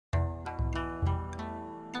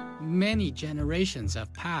many generations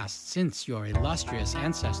have passed since your illustrious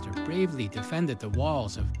ancestor bravely defended the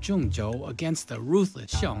walls of Zhengzhou against the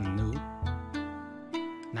ruthless Xiongnu.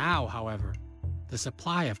 Now, however, the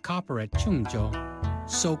supply of copper at Zhengzhou,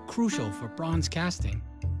 so crucial for bronze casting,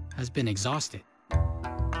 has been exhausted.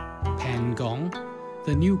 Pan Gong,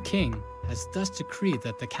 the new king, has thus decreed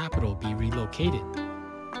that the capital be relocated.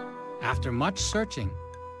 After much searching,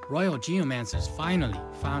 royal geomancers finally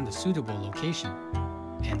found a suitable location,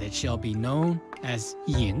 and it shall be known as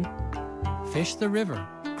Yin. Fish the river,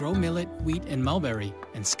 grow millet, wheat, and mulberry,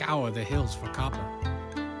 and scour the hills for copper.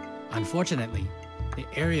 Unfortunately, the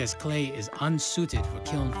area's clay is unsuited for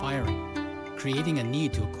kiln firing, creating a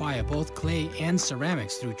need to acquire both clay and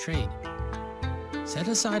ceramics through trade. Set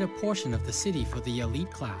aside a portion of the city for the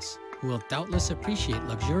elite class, who will doubtless appreciate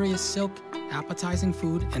luxurious silk, appetizing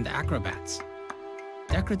food, and acrobats.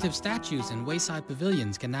 Decorative statues and wayside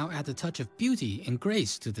pavilions can now add a touch of beauty and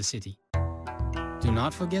grace to the city. Do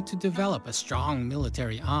not forget to develop a strong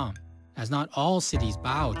military arm, as not all cities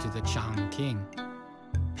bow to the Chang king.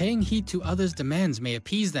 Paying heed to others' demands may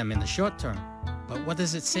appease them in the short term, but what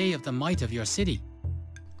does it say of the might of your city?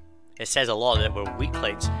 It says a lot that we're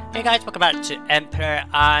weaklings. Hey guys, welcome back to Emperor,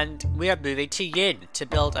 and we are moving to Yin to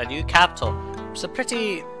build a new capital. Some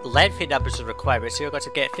pretty lengthy numbers of requirements here. We've got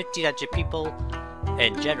to get 1,500 people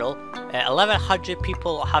in general. 1,100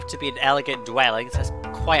 people have to be in elegant dwellings, that's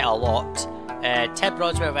quite a lot. 10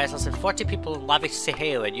 bronzeware vessels and 40 people in lavish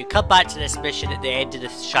sailing. You come back to this mission at the end of the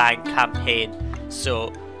Shang campaign,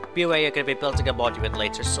 so be aware you're going to be building a monument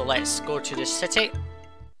later. So let's go to the city.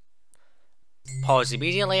 Pause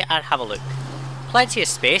immediately and have a look. Plenty of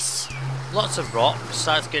space, lots of rocks,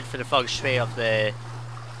 that's good for the feng shui of the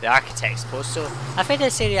architect's post. So I think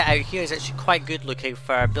this area out here is actually quite good looking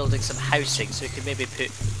for building some housing, so we can maybe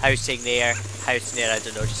put housing there, I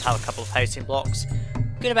don't know, just have a couple of housing blocks.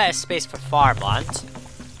 Good amount of space for farmland.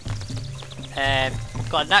 We've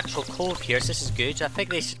got a natural cove here, so this is good. I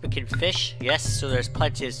think we can fish, yes, so there's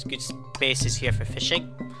plenty of good spaces here for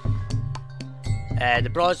fishing. The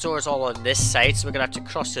bronze door is all on this side, so we're going to have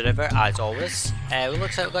to cross the river as always. It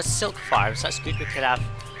looks like we've got silk farms, that's good. We can have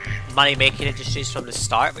money making industries from the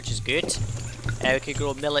start, which is good. We can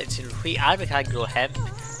grow millet and wheat, and we can grow hemp.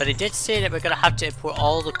 But it did say that we're going to have to import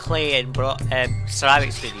all the clay and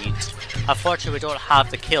ceramics we need. Unfortunately, we don't have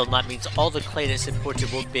the kiln. That means all the clay that's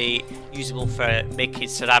imported won't be usable for making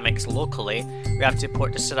ceramics locally. We have to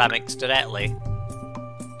import the ceramics directly.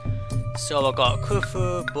 So we've got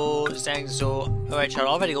Khufu, Bo, Zhengzhou, which are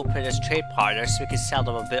already open as trade partners, so we can sell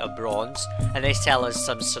them a bit of bronze, and they sell us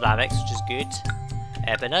some ceramics, which is good.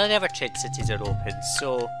 But none of the other trade cities are open,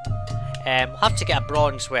 so we'll have to get a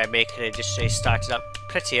bronzeware making industry started up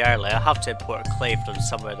pretty early. I'll have to import clay from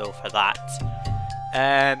somewhere though for that.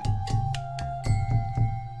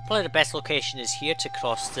 Probably the best location is here to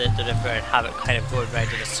cross the river and have it kind of going around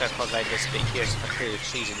in a circle around this bit here, so if I clear the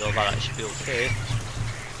trees and all that should be okay.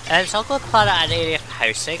 So I'll go plan out an area for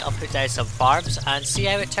housing, I'll put down some farms and see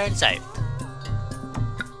how it turns out.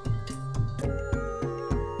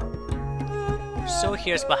 So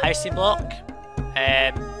here's my housing block.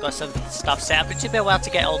 Got some stuff set up. It took me a while to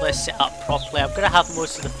get all this set up properly. I'm going to have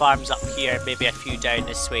most of the farms up here, maybe a few down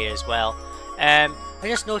this way as well. I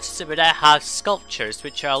just noticed that we now have sculptures,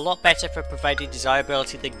 which are a lot better for providing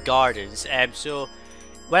desirability than gardens. So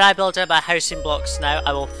when I build out my housing blocks now,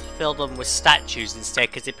 I will fill them with statues instead,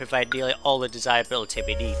 because they provide nearly all the desirability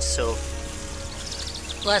we need. So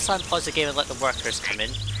let's unpause the game and let the workers come in.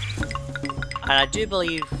 And I do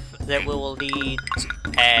believe that we will need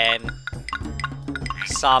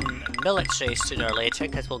some military sooner or later,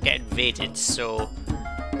 because we'll get invaded, so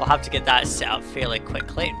we'll have to get that set up fairly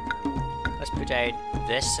quickly. Let's put down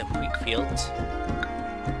this, a wheat field.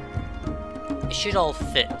 It should all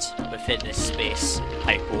fit within this space,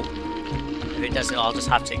 I hope. If it doesn't, I'll just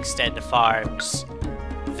have to extend the farms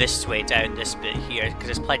this way down this bit here, because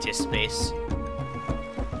there's plenty of space.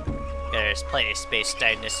 Yeah, there's plenty of space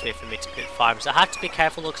down this way for me to put farms. I have to be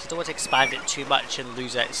careful though, because I don't want to expand it too much and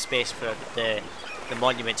lose out space for the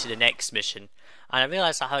monument to the next mission. And I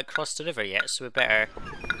realised I haven't crossed the river yet, so we better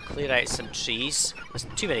clear out some trees. There's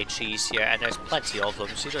too many trees here, and there's plenty of them,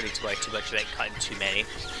 so you don't need to worry too much about cutting too many.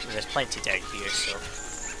 And there's plenty down here, so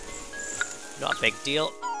not a big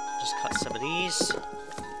deal. Just cut some of these.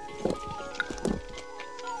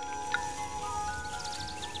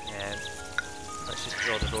 And let's just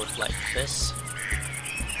draw the road like this.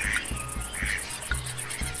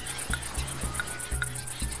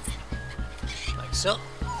 Like so.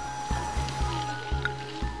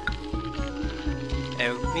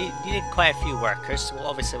 We needed quite a few workers, so we'll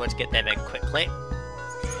obviously want to get them in quickly.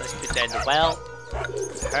 Let's put down the well.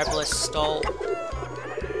 herbalist stall.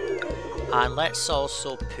 And let's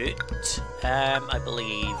also put, I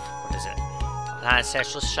believe, what is it? An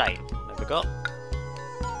ancestral shrine. There we go.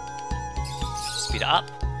 Speed it up.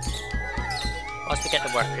 Once we get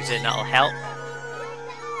the workers in, that'll help.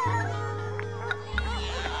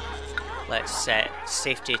 Let's set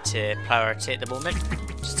safety to priority at the moment,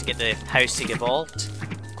 just to get the housing evolved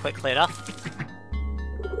quickly enough.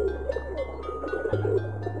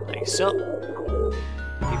 Like so.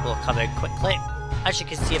 People are coming quickly. As you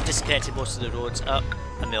can see, I've disconnected most of the roads. Oh,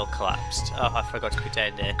 a mill collapsed. Oh, I forgot to put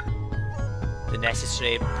down the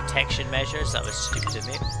necessary protection measures. That was stupid of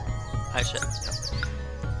me. Actually,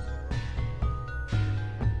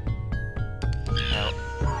 no.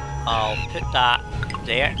 I'll put that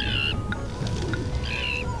there.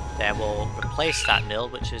 Then we'll replace that mill,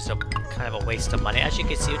 which is kind of a waste of money. As you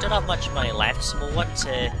can see, we don't have much money left, so we'll want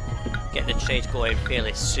to get the trade going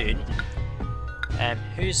fairly soon.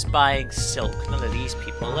 Who's buying silk? None of these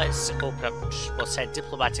people. Let's open up, we'll send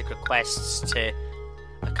diplomatic requests to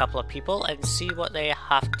a couple of people and see what they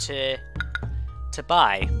have to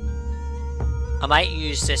buy. I might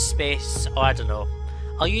use this space, or I don't know.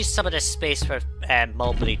 I'll use some of this space for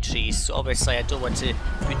mulberry trees, so obviously I don't want to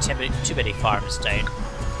put too many farms down.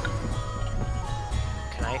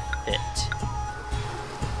 Can I fit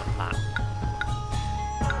on that?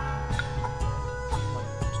 1,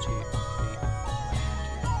 2,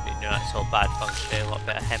 3. No, that's all bad function. A little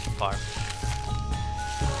bit of hemp farm.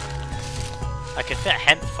 I can fit a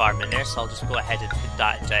hemp farm in there, so I'll just go ahead and put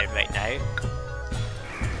that down right now.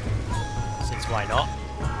 Since why not?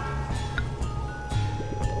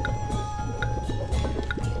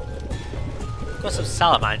 Got some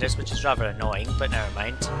salamanders, which is rather annoying, but never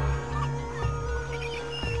mind.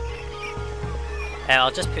 I'll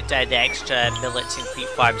just put down the extra millet and wheat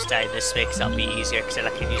farms down this way because that'll be easier, because then I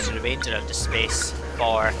can use the remainder of the space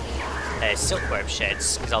for silkworm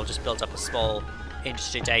sheds, because I'll just build up a small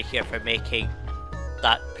industry down here for making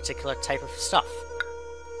that particular type of stuff.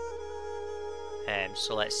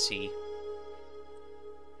 So let's see.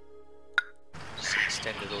 Just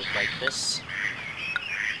extend the road like this.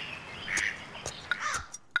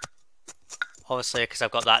 Obviously, because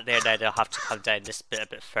I've got that there now, they'll have to come down this bit a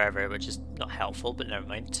bit further, which is not helpful, but never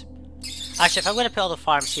mind. Actually, if I'm going to put all the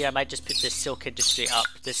farms here, I might just put the silk industry up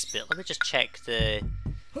this bit. Let me just check the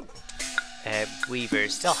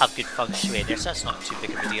weavers. They'll have good feng shui there, so that's not too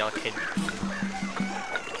big of a deal. I can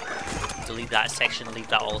delete that section, leave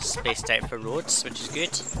that all spaced out for roads, which is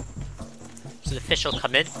good. So the fish will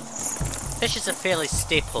come in. Fish is a fairly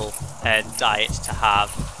staple diet to have.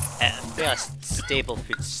 A fairly stable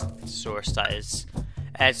food source, that is.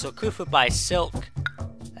 So Khufu buys silk,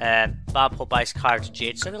 Babho buys carved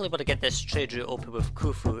jade, so I really want to get this trade route open with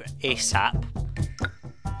Khufu ASAP.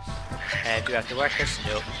 Do we have the workers?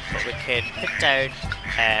 No, but we can put down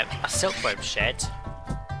a silkworm shed,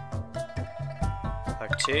 or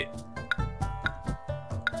 2.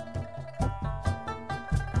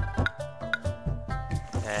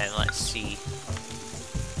 And let's see.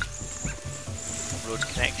 Road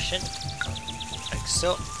connection, like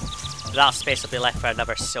so. That space will be left for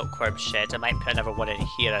another silkworm shed. I might put another one in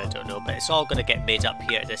here, I don't know, but it's all going to get made up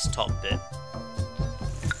here at this top bit.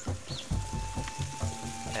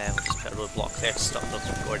 We'll just put a roadblock there to stop them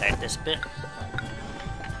from going down this bit.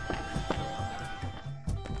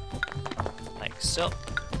 Like so.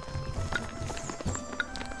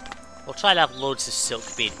 We'll try and have loads of silk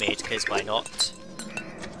being made, because why not?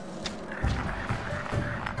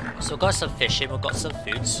 So we've got some fishing, we've got some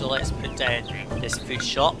food, so let's put down this food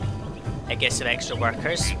shop and get some extra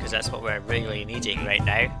workers, because that's what we're really needing right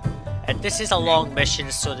now. And this is a long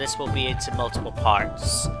mission, so this will be into multiple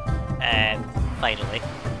parts. Finally,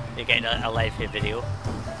 you're getting a live here video.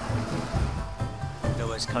 No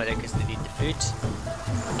one's coming in because they need the food.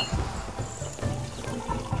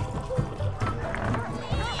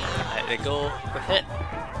 There we go with it,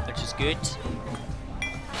 which is good.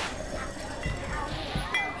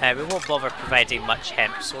 We won't bother providing much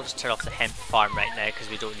hemp, so we'll just turn off the hemp farm right now because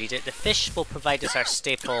we don't need it. The fish will provide us our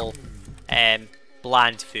staple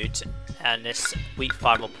bland food, and this wheat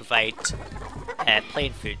farm will provide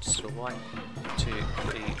plain food. So 1, 2,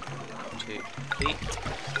 3, 2, 3.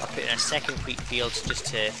 I'll put in a second wheat field just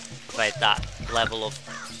to provide that level of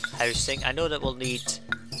housing. I know that we'll need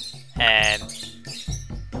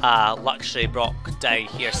a luxury block down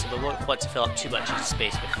here, so we won't want to fill up too much of the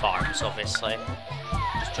space with farms, obviously.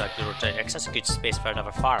 Just drag the road down here, because that's a good space for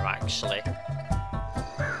another farm, actually.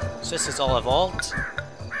 So this is all evolved.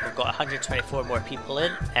 We've got 124 more people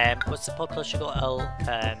in. What's the population got?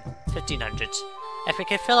 1500. If we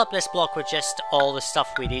can fill up this block with just all the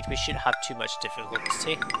stuff we need, we shouldn't have too much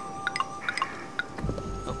difficulty.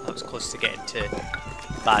 Oh, that was close to getting to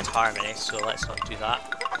bad harmony, so let's not do that.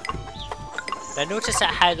 Now notice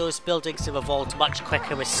that how those buildings have evolved much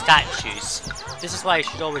quicker with statues. This is why you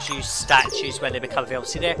should always use statues when they become available.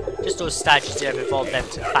 See there? Just those statues there have evolved them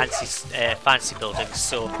to fancy buildings,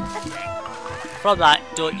 so from that,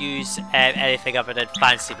 don't use anything other than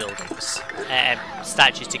fancy buildings.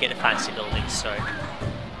 Statues to get the fancy buildings, sorry.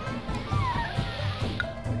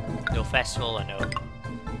 No festival, I know.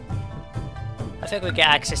 I think we get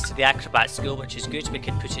access to the acrobat school, which is good. We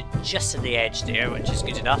can put it just at the edge there, which is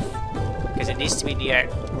good enough. Because it needs to be near,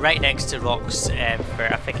 right next to rocks for,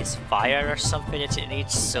 I think it's fire or something that it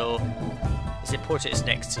needs, so it's important it's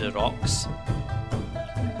next to the rocks.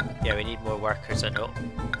 Yeah, we need more workers, I know.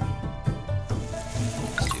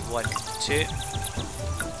 1, 2.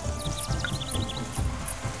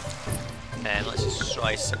 And let's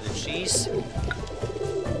destroy some of the trees.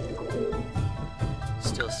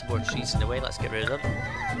 Still some more trees in the way, let's get rid of them.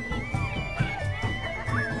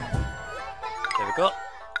 There we go.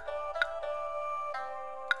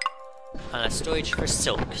 And a storage for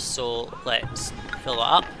silk, so let's fill it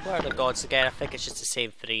up. Where are the gods again? I think it's just the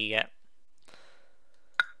same 3 yet.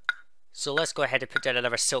 So let's go ahead and put down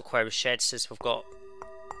another silkworm shed since we've got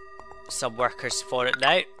some workers for it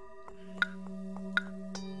now. I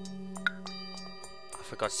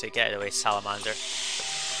forgot to say, get out of the way, salamander.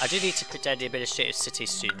 I do need to put down the administrative city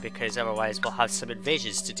soon because otherwise we'll have some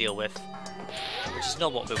invasions to deal with, which is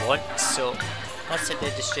not what we want. So let's set the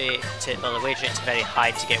industry to, well, the wage rate's very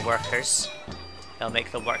high to get workers. It'll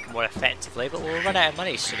make them work more effectively, but we'll run out of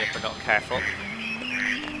money soon if we're not careful.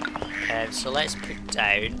 So let's put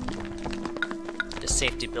down the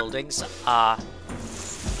safety buildings.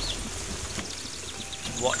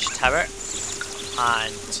 Watchtower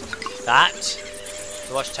and that.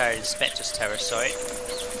 The watchtower, inspector's tower, sorry.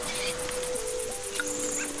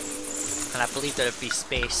 And I believe there would be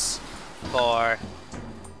space for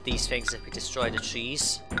these things if we destroy the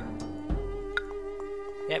trees.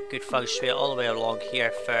 Yep, good feng shui all the way along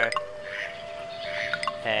here for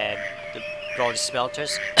the bronze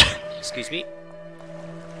smelters. Excuse me.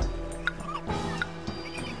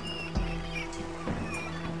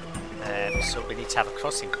 So we need to have a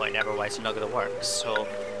crossing point, otherwise it's not going to work. So,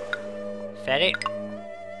 ferry,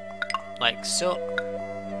 like so.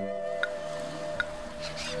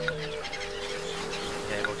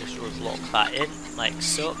 Then we'll just lock that in, like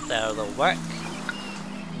so. That'll work.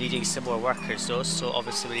 Needing some more workers though, so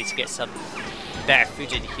obviously we need to get some better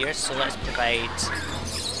food in here. So let's provide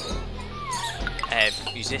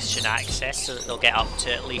musician access so that they'll get up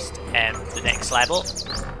to at least the next level.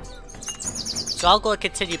 So I'll go and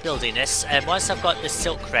continue building this, and once I've got the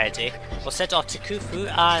silk ready, we'll set off to Khufu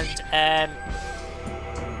and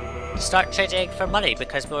start trading for money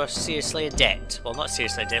because we're seriously in debt. Well, not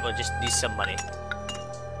seriously in debt, we'll just need some money.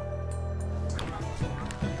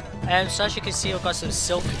 So as you can see, we've got some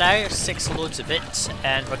silk now, 6 loads of it,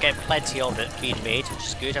 and we're getting plenty of it being made, which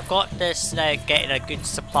is good. I've got this now getting a good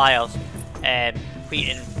supply of wheat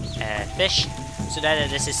and fish, so now that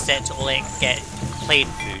this is set to only get plain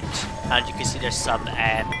food. And you can see there's some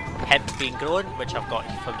hemp being grown, which I've got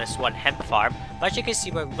from this one hemp farm. But as you can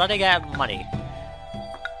see, we're running out of money.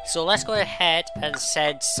 So let's go ahead and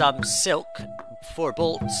send some silk, 4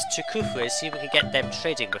 bolts, to Khufu and see if we can get them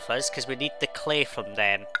trading with us, because we need the clay from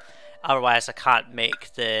them. Otherwise I can't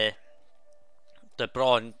make the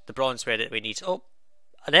bronzeware that we need. Oh,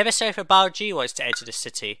 an emissary for Bao Ji wants to enter the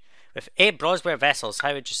city with 8 bronzeware vessels.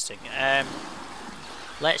 How interesting.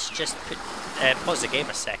 Let's just pause the game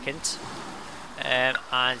a second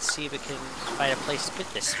and see if we can find a place to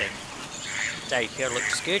put this thing. Down here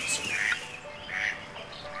looks good.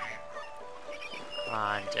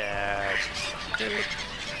 And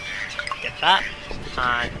get that.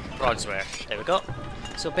 And bronzeware. There we go.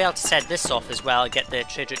 So we'll be able to send this off as well and get the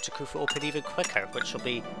trade route to Khufu open even quicker, which will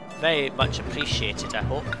be very much appreciated, I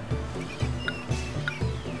hope.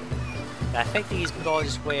 I think these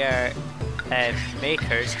bronzeware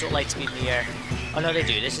makers don't like to be near... Oh no, they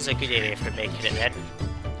do. This is a good area for making it then.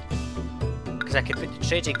 Because I can put the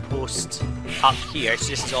trading post up here, so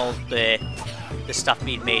this is all the stuff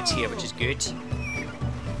being made here, which is good.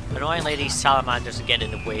 Annoyingly, these salamanders are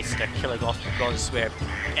getting in the way, so they're killing off the bronzeware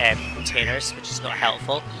containers, which is not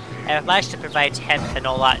helpful. I've managed to provide hemp and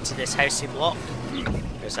all that to this housing block.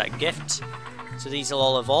 There's that gift. So these will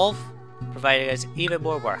all evolve, providing us even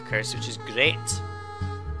more workers, which is great.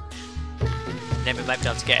 And then we might be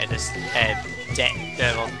able to get in this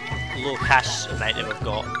low cash amount that we've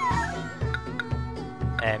got.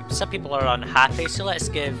 Some people are unhappy, so let's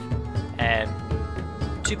give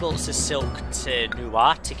 2 bolts of silk to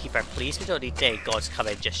Nua to keep her pleased. We don't need any gods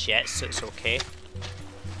coming just yet, so it's okay.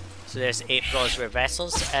 So there's 8 bronzeware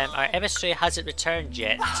vessels. Our emissary hasn't returned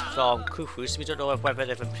yet from Khufu, so we don't know whether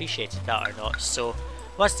they've appreciated that or not. So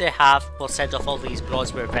once they have, we'll send off all these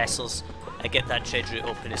bronzeware vessels and get that trade route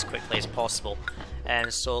open as quickly as possible.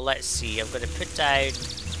 And so let's see, I'm going to put down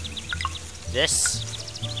this.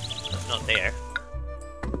 Not there.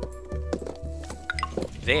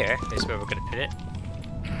 There is where we're going to put it.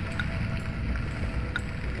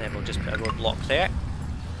 Then we'll just put a roadblock there.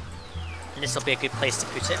 And this will be a good place to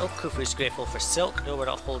put it. Oh, Khufu's grateful for silk. No, we're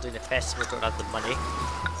not holding the festival, don't have the money.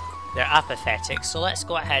 They're apathetic, so let's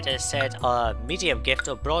go ahead and send a medium gift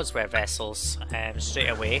of bronzeware vessels straight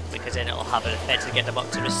away, because then it'll have an effect to get them up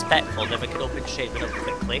to respectful, then we can open trade with them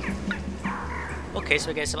quickly. Okay, so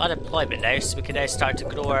we get some unemployment now, so we can now start to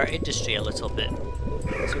grow our industry a little bit.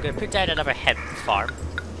 So we're going to put down another hemp farm.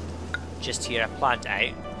 Just here, I planned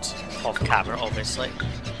out, off camera obviously.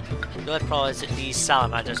 The only problem is that these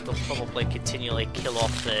salamanders will probably continually kill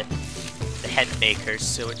off the hemp makers,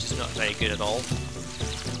 so which is not very good at all.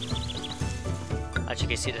 As you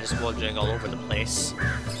can see, they're just wandering all over the place.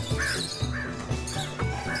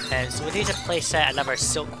 So we need to place another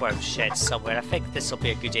silkworm shed somewhere. I think this will be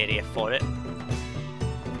a good area for it.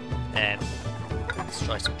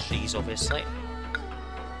 Destroy some trees, obviously.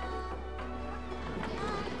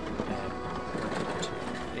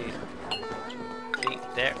 3,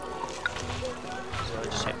 there. So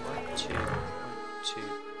just hit 1, 2, 1, 2,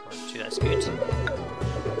 1, 2. That's good. So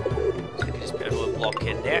we can just put a roadblock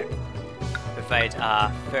in there. Provide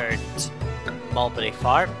a third mulberry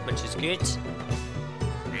farm, which is good.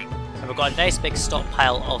 And we've got a nice big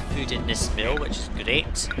stockpile of food in this mill, which is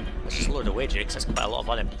great. Let's just load away because that's quite a lot of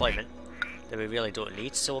unemployment that we really don't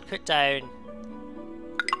need. So we'll put down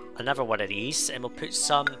another one of these, and we'll put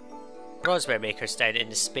some bronzeware makers down in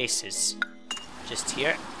the spaces. Just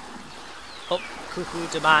here. Oh, Khufu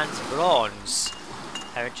demands bronze.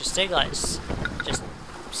 How interesting. Let's just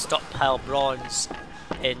stockpile bronze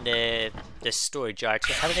in the storage yard.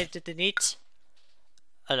 How many did they need?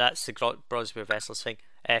 Oh, that's the bronzeware vessels thing.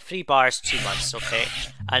 3 bars, 2 months, okay.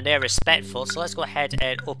 And they're respectful, so let's go ahead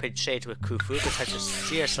and open trade with Khufu because we're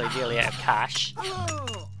seriously nearly out of cash.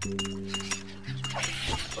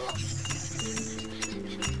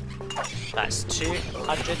 That's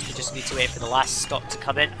 200. We just need to wait for the last stock to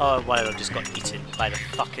come in. Oh, one of them just got eaten by the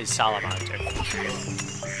fucking salamander.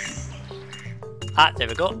 Ah, there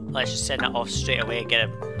we go. Let's just send that off straight away and get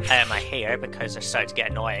them out of my hair because they're starting to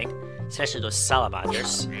get annoying. Especially those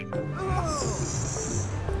salamanders.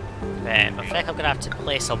 I think I'm going to have to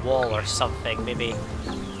place a wall or something maybe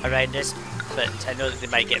around this, but I know that they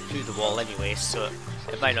might get through the wall anyway, so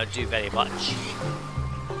it might not do very much.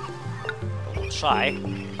 But we'll try.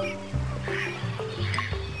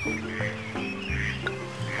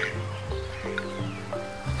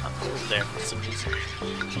 Can't close there for some reason.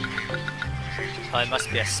 Oh, it must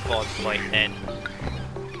be a spawn point then.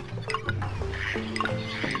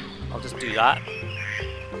 I'll just do that.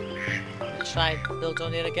 Try and build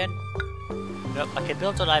on there again. Nope, I can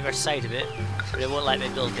build on either side of it, but it won't let me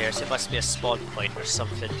build there, so it must be a spawn point or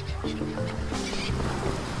something.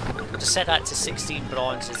 We'll just set that to 16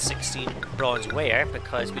 bronze and 16 bronzeware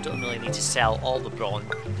because we don't really need to sell all the bronze.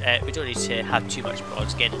 We don't need to have too much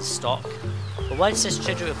bronze getting in stock. But once this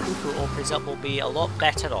trade route of Khufu opens up, we'll be a lot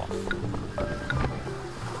better off.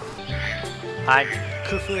 And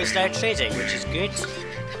Khufu is now trading, which is good.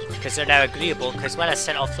 Because they're now agreeable, because when I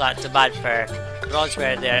sent off that demand for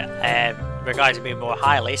bronzeware, they're regarding me more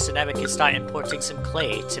highly, so now we can start importing some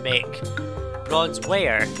clay to make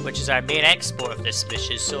bronzeware, which is our main export of this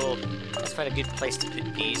mission, so let's find a good place to put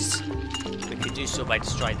these. We can do so by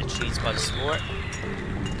destroying the trees once more.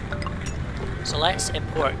 So let's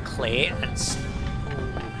import clay, and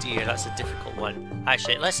oh dear, that's a difficult one.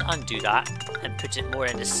 Actually, let's undo that and put it more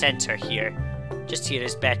in the centre here. Just here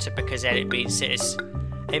is better, because then it means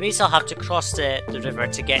it means I'll have to cross the river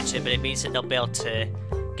to get to it, but it means that they'll be able to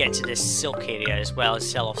get to this silk area as well and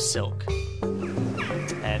sell off silk.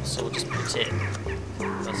 So we'll just put it.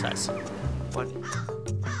 What's that? 1,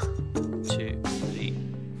 2, 3,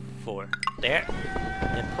 4. There.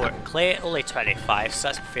 Import clay, only 25, so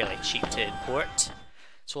that's fairly cheap to import.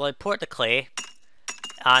 So we'll import the clay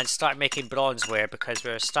and start making bronzeware because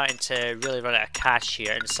we're starting to really run out of cash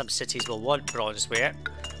here, and some cities will want bronzeware.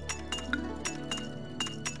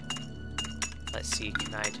 Let's see,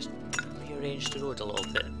 can I just rearrange the road a little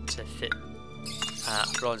bit to fit a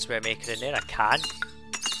bronzeware maker in there? I can.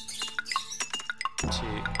 2,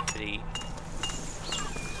 3.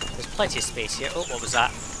 There's plenty of space here. Oh, what was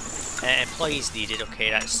that? Employees needed. Okay,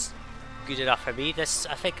 that's good enough for me. This,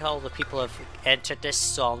 I think all the people have entered this,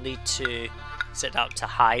 so I'll need to set up to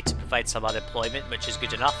high to provide some unemployment, which is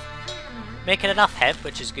good enough. Making enough hemp,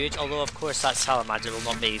 which is good, although of course that salamander will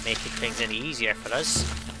not be making things any easier for us.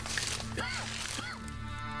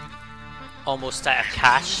 Almost out of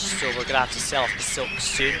cash, so we're going to have to sell off the silk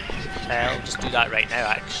soon. I'll just do that right now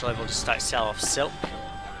actually, we'll just start selling off silk.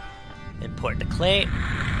 Import the clay.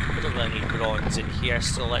 We don't really need bronze in here,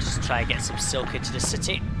 so let's just try and get some silk into the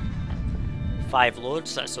city. 5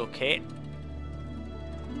 loads, that's okay.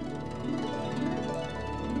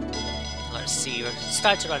 Let's see, we're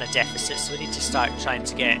starting to run a deficit, so we need to start trying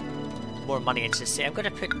to get more money into the city. I'm going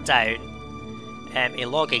to put down a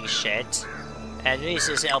logging shed. And the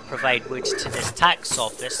reason is it'll provide wood to this tax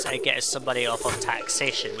office and get us some money off of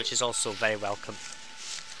taxation, which is also very welcome.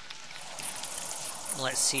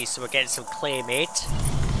 Let's see, so we're getting some clay made.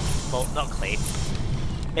 Well, not clay.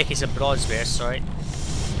 Making some bronzeware, sorry.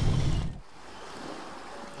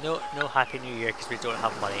 No Happy New Year because we don't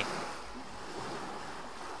have money.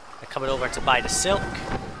 We're coming over to buy the silk,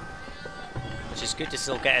 which is good. This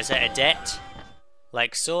will get us out of debt.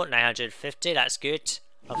 Like so, 950, that's good.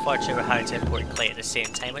 Unfortunately, we're having to import clay at the same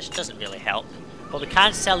time, which doesn't really help. But we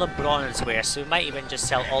can sell them bronzeware, so we might even just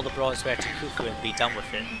sell all the bronzeware to Khufu and be done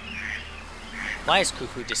with it. Why is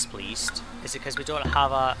Khufu displeased? Is it because we don't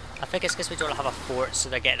have a... I think it's because we don't have a fort, so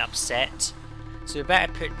they're getting upset. So we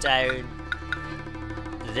better put down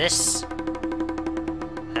this.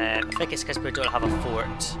 I think it's because we don't have a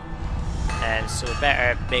fort. So we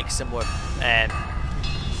better make some more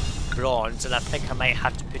bronze, and I think I might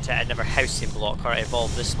have to put out another housing block or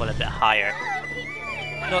evolve this one a bit higher.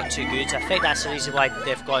 Not too good. I think that's the reason why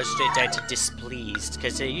they've gone straight down to displeased,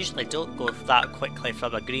 because they usually don't go that quickly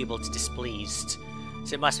from agreeable to displeased.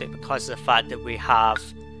 So it must be because of the fact that we have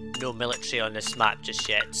no military on this map just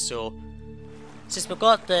yet. So since we've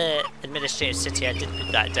got the administrative city, I did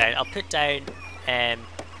put that down. I'll put down a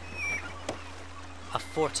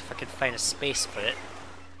fort if I can find a space for it.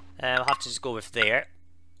 I'll have to just go with there.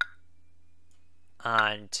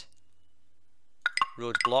 And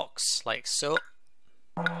roadblocks like so,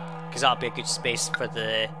 because that'll be a good space for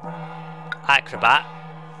the acrobat,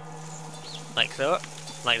 like there,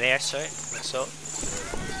 sorry, like so.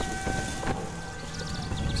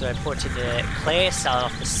 So importing the clay, selling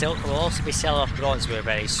off the silk. We'll also be selling off bronzeware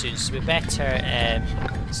very soon, so we better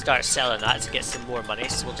start selling that to get some more money.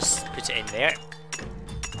 So we'll just put it in there.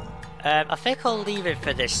 I think I'll leave it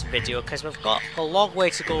for this video because we've got a long way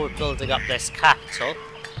to go with building up this capital.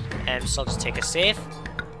 So I'll just take a save.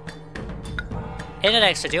 In the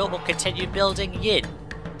next video we'll continue building Yin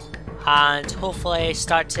and hopefully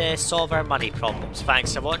start to solve our money problems.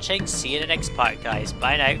 Thanks for watching, see you in the next part guys,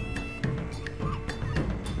 bye now.